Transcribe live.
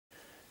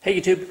Hey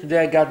YouTube,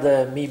 today I got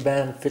the Mi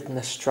Band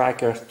Fitness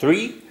Tracker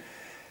 3.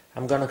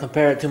 I'm gonna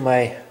compare it to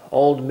my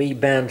old Mi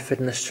Band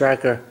Fitness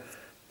Tracker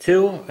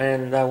 2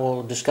 and I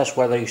will discuss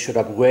whether you should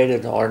upgrade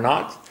it or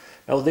not.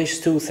 Now these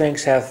two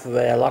things have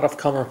a lot of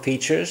common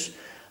features.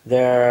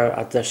 They're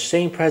at the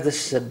same price.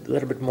 This is a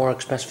little bit more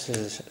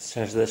expensive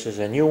since this is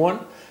a new one,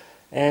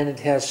 and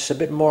it has a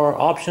bit more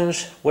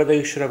options. Whether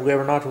you should upgrade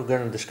or not, we're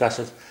going to discuss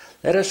it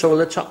later. So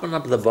let's open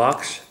up the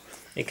box.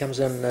 It comes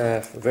in a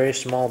very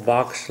small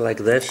box like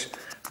this,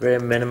 very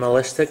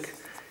minimalistic.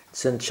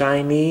 It's in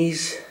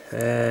Chinese.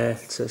 It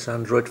says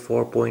Android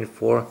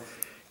 4.4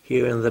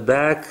 here in the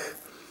back.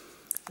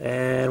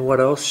 And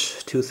what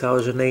else?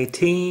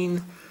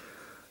 2018,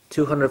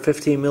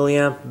 250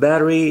 milliamp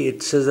battery.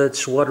 It says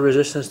it's water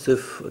resistance to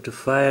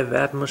 5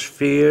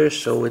 atmospheres,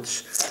 so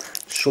it's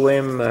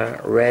swim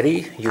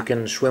ready. You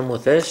can swim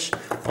with this.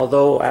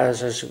 Although,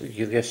 as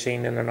you have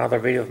seen in another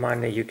video of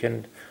mine, you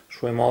can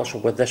swim also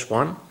with this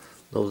one.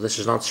 Though this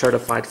is not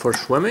certified for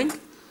swimming.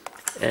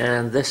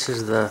 And this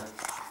is the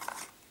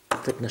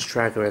fitness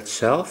tracker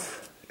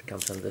itself. It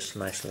comes in this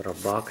nice little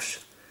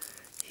box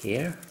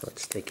here.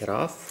 Let's take it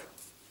off.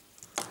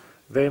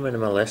 Very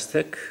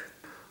minimalistic.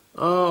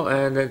 Oh,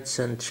 and it's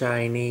in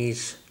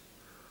Chinese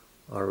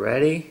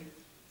already.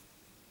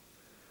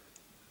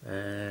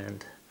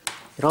 And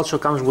it also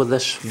comes with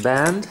this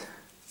band.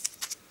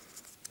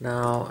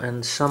 Now,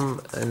 and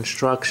some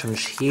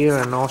instructions here,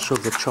 and also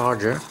the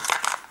charger.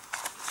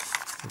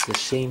 It's the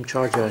same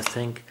charger, I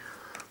think.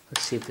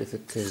 Let's see if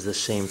it is the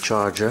same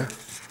charger.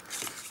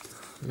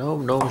 No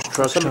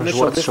instructions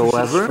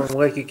whatsoever. From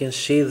what you can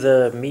see,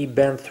 the Mi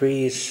Band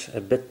 3 is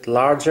a bit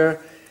larger,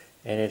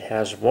 and it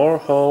has more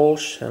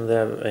holes in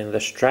the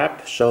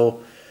strap,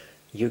 so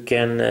you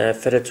can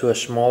fit it to a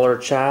smaller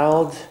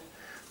child.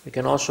 You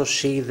can also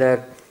see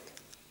that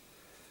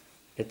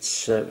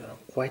it's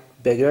quite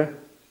bigger.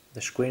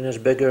 The screen is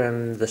bigger,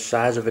 and the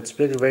size of it's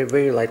bigger.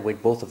 Very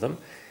lightweight, both of them.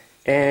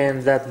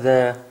 And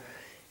that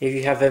if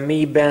you have a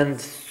Mi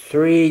Band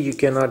 3, you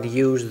cannot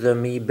use the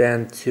Mi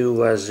Band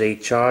 2 as a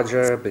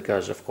charger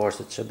because, of course,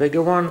 it's a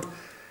bigger one.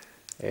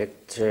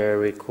 It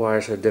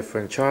requires a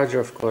different charger.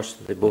 Of course,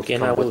 they both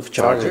come with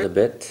charger a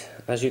bit.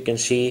 As you can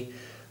see,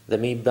 the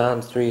Mi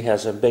Band 3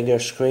 has a bigger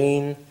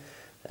screen.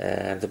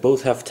 They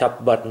both have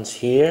tap buttons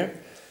here.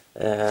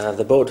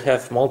 They both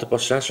have multiple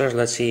sensors.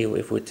 Let's see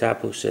if we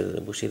tap, we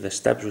see the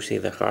steps, we see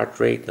the heart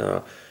rate.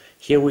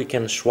 Here we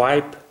can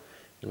swipe,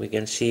 and we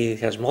can see it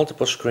has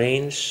multiple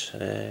screens.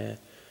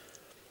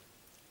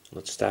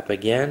 Let's tap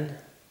again.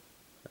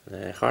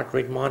 Heart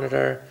rate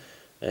monitor,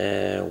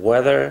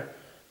 weather,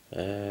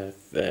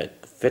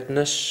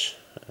 fitness,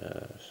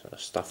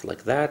 stuff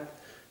like that,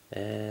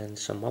 and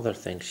some other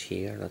things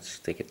here. Let's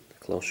take a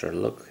closer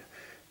look.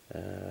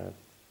 It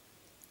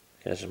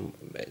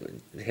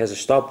has a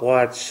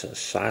stopwatch, a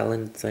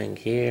silent thing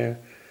here,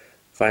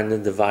 find the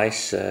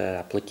device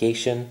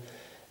application.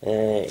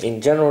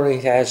 In general,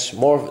 it has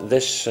more.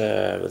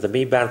 The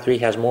Mi Band 3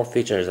 has more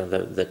features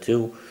than the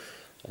two.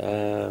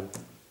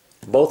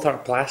 Both are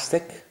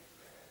plastic.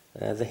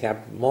 They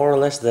have more or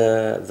less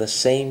the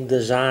same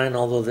design,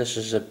 although this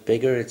is a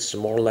bigger. It's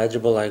more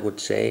legible, I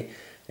would say,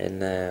 in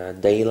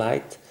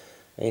daylight.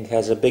 It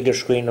has a bigger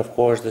screen, of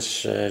course.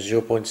 This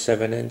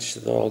 0.7 inch,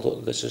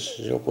 although this is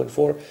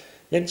 0.4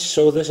 inch,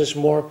 so this is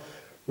more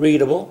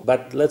readable.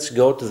 But let's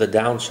go to the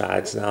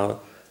downsides now.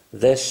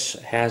 This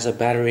has a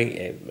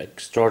battery,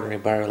 extraordinary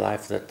battery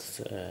life that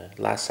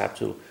lasts up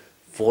to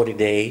 40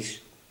 days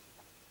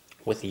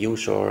with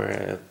use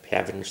or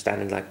having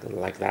standing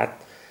like that.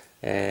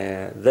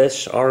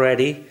 This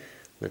already,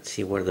 let's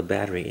see where the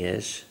battery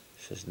is.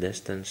 It says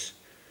distance.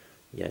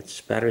 Yeah,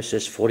 its battery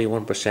says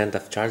 41%.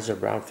 I've charged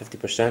around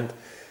 50%.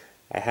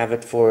 I have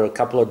it for a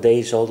couple of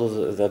days,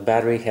 although the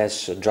battery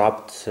has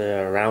dropped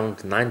around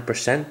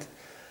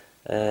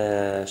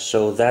 9%.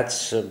 So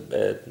that's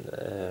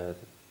a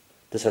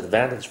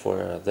disadvantage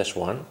for this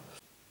one.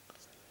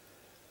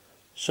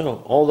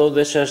 So, although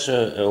this has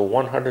a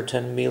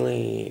 110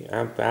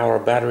 milliamp hour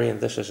battery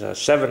and this is a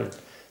 70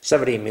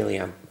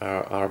 milliamp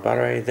hour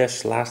battery,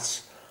 this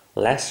lasts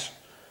less.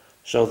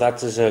 So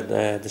that is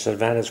a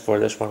disadvantage for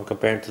this one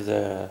compared to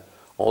the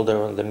older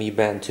one, the Mi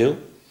Band 2.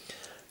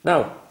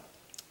 Now,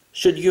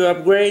 should you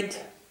upgrade?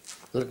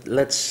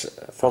 Let's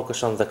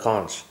focus on the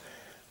cons.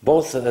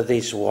 Both of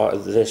these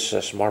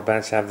smart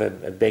bands have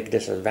a big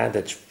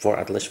disadvantage, for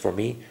at least for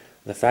me,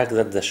 the fact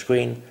that the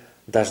screen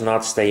does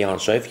not stay on.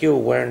 So if you're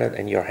wearing it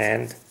in your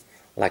hand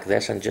like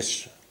this and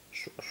just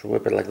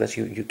swipe it like this,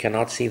 you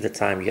cannot see the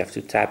time. You have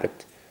to tap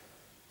it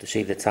to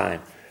see the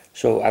time.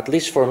 So at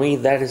least for me,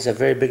 that is a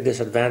very big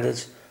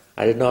disadvantage.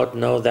 I did not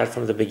know that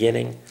from the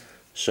beginning.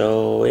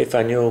 So if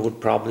I knew, I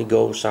would probably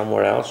go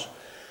somewhere else.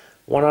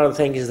 One other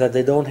thing is that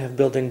they don't have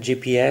built-in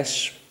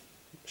GPS.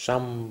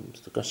 Some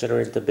consider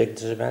it a big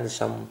disadvantage,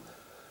 some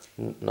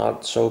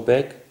not so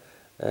big.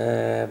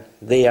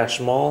 They are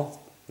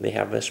small. They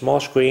have a small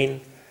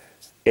screen.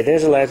 It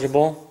is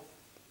legible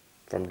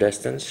from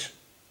distance,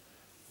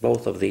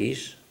 both of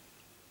these.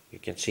 You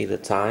can see the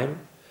time.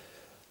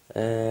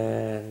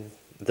 And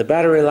the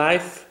battery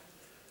life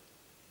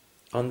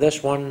on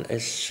this one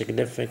is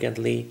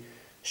significantly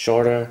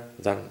shorter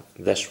than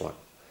this one.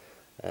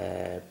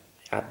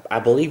 I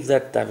believe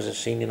that, as I've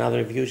seen in other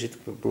reviews, it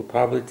will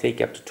probably take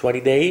up to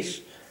 20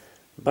 days,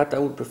 but I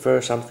would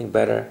prefer something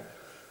better.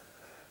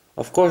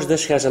 Of course,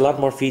 this has a lot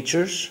more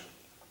features.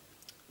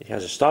 It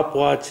has a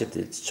stopwatch,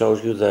 it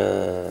shows you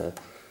the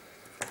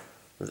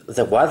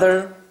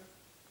weather,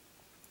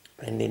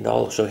 and it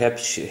also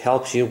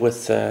helps you with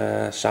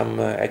some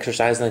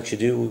exercise that you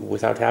do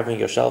without having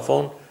your cell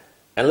phone.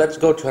 And let's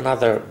go to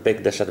another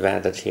big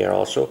disadvantage here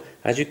also.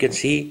 As you can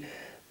see,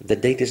 the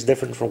date is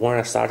different from where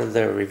I started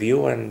the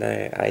review, and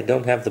I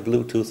don't have the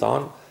Bluetooth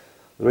on.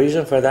 The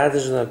reason for that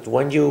is that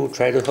when you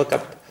try to hook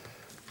up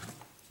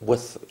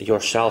with your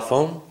cell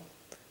phone,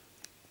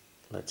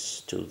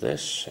 let's do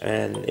this,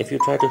 and if you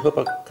try to hook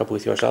up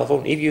with your cell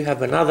phone, if you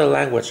have another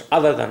language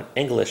other than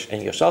English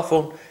in your cell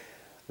phone,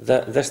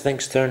 this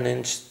thing's turned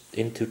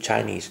into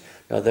Chinese.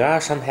 Now there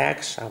are some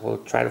hacks. I will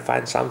try to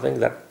find something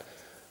that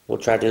will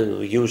try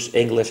to use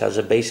English as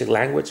a basic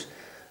language,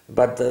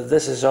 but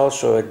this is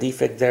also a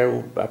defect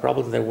there.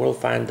 Probably they will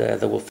find,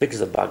 they will fix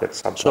the bug at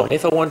some point. So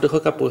if I want to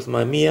hook up with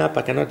my Mi app,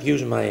 I cannot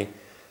use my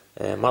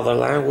mother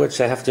language.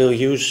 I have to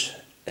use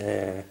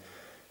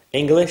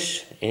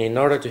English in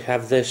order to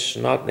have this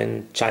not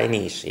in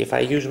Chinese. If I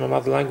use my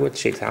mother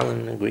language,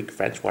 Italian, Greek,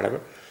 French,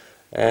 whatever,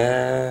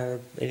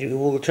 it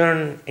will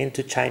turn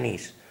into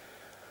Chinese.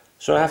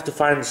 So I have to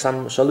find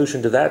some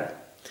solution to that.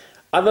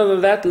 Other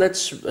than that,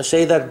 let's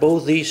say that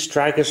both these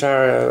strikers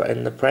are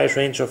in the price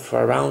range of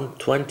around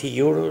 20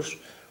 euros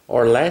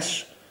or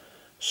less.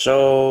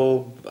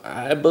 So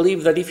I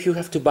believe that if you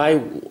have to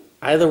buy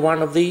either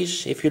one of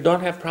these, if you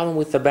don't have problem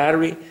with the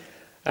battery,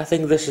 I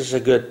think this is a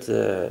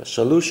good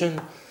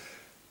solution.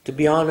 To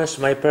be honest,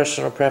 my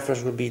personal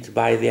preference would be to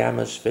buy the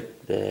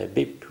Amazfit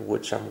Bip,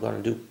 which I'm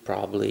going to do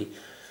probably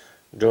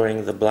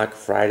during the Black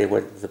Friday, where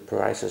the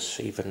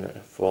prices even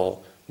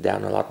fall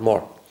down a lot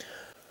more.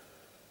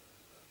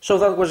 So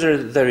that was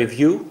the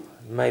review,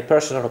 my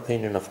personal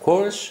opinion, of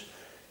course.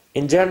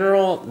 In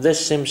general,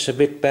 this seems a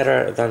bit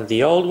better than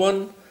the old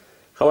one.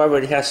 However,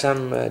 it has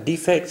some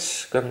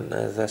defects.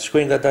 The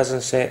screen that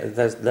doesn't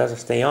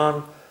stay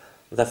on,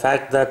 the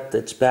fact that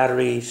its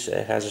batteries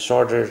has a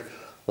shorter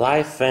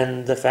life,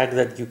 and the fact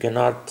that you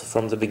cannot,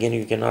 from the beginning,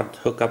 you cannot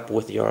hook up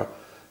with your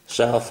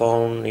cell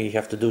phone. You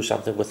have to do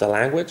something with the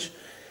language.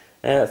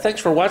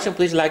 Thanks for watching.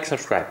 Please like,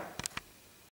 subscribe.